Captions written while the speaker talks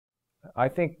I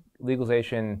think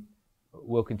legalization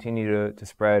will continue to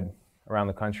spread around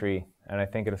the country, and I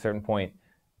think at a certain point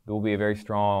there will be a very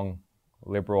strong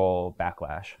liberal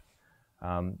backlash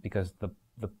because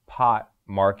the pot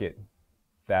market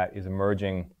that is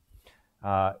emerging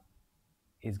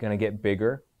is going to get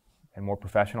bigger and more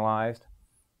professionalized,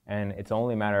 and it's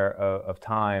only a matter of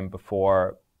time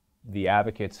before the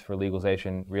advocates for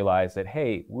legalization realize that,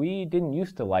 hey, we didn't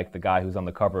used to like the guy who's on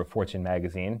the cover of Fortune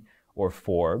magazine or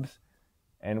Forbes,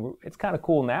 and it's kind of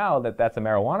cool now that that's a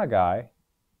marijuana guy.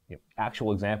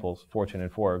 Actual examples, Fortune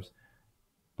and Forbes.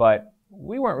 But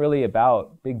we weren't really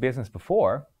about big business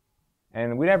before,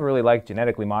 and we never really liked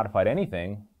genetically modified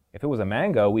anything. If it was a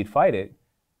mango, we'd fight it.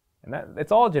 And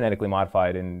it's all genetically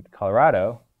modified in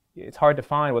Colorado. It's hard to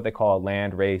find what they call a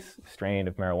land race strain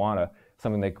of marijuana,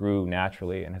 something that grew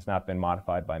naturally and has not been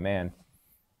modified by man.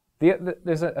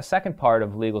 There's a second part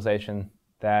of legalization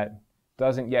that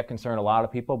doesn't yet concern a lot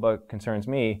of people, but concerns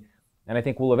me, and I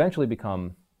think will eventually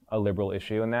become a liberal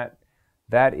issue, and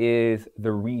that is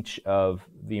the reach of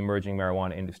the emerging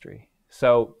marijuana industry.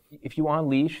 So if you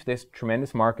unleash this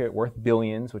tremendous market worth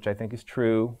billions, which I think is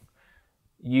true,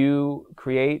 you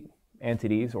create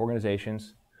entities,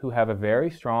 organizations, who have a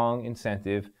very strong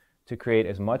incentive to create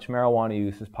as much marijuana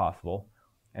use as possible.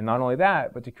 And not only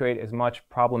that, but to create as much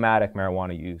problematic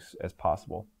marijuana use as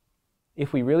possible.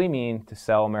 If we really mean to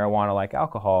sell marijuana like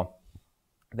alcohol,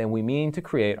 then we mean to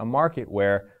create a market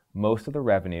where most of the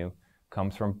revenue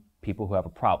comes from people who have a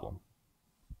problem.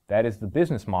 That is the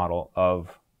business model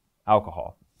of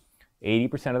alcohol.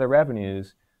 80% of the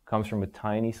revenues comes from a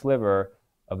tiny sliver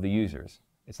of the users.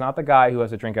 It's not the guy who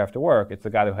has a drink after work. It's the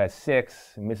guy who has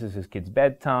 6, misses his kid's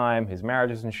bedtime, his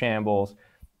marriage is in shambles.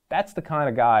 That's the kind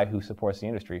of guy who supports the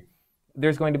industry.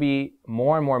 There's going to be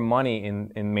more and more money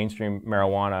in mainstream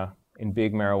marijuana, in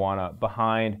big marijuana,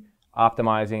 behind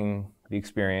optimizing the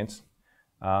experience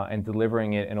and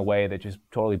delivering it in a way that just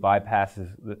totally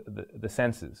bypasses the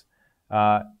senses.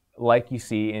 Like you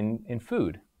see in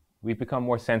food. We've become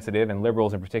more sensitive, and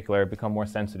liberals in particular have become more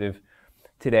sensitive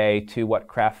today to what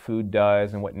Kraft food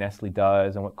does and what Nestle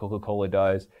does and what Coca-Cola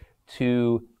does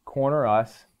to corner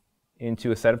us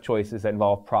into a set of choices that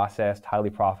involve processed, highly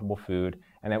profitable food,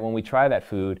 and that when we try that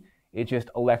food, it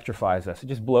just electrifies us. It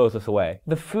just blows us away.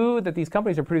 The food that these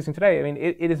companies are producing today, I mean,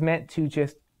 it is meant to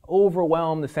just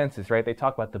overwhelm the senses, right? They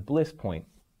talk about the bliss point.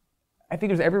 I think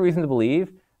there's every reason to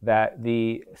believe that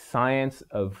the science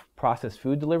of processed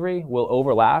food delivery will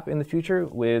overlap in the future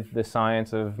with the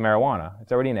science of marijuana.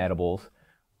 It's already in edibles.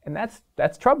 And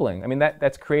that's troubling. I mean,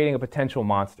 that's creating a potential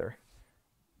monster.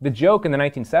 The joke in the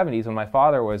 1970s, when my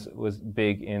father was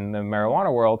big in the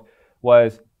marijuana world,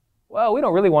 was, well, we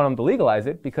don't really want them to legalize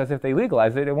it, because if they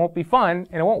legalize it, it won't be fun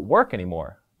and it won't work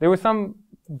anymore. There was some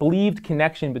believed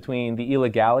connection between the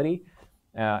illegality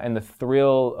and the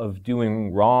thrill of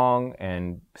doing wrong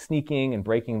and sneaking and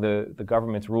breaking the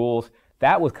government's rules.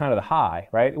 That was kind of the high,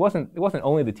 right? It wasn't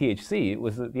only the THC. It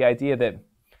was the idea that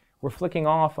we're flicking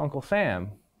off Uncle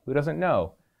Sam, who doesn't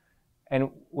know. And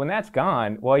when that's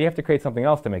gone, well, you have to create something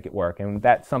else to make it work. And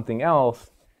that something else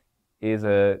is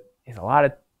a lot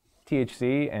of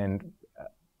THC and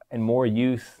more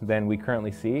use than we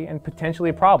currently see, and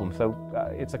potentially a problem. So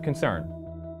it's a concern.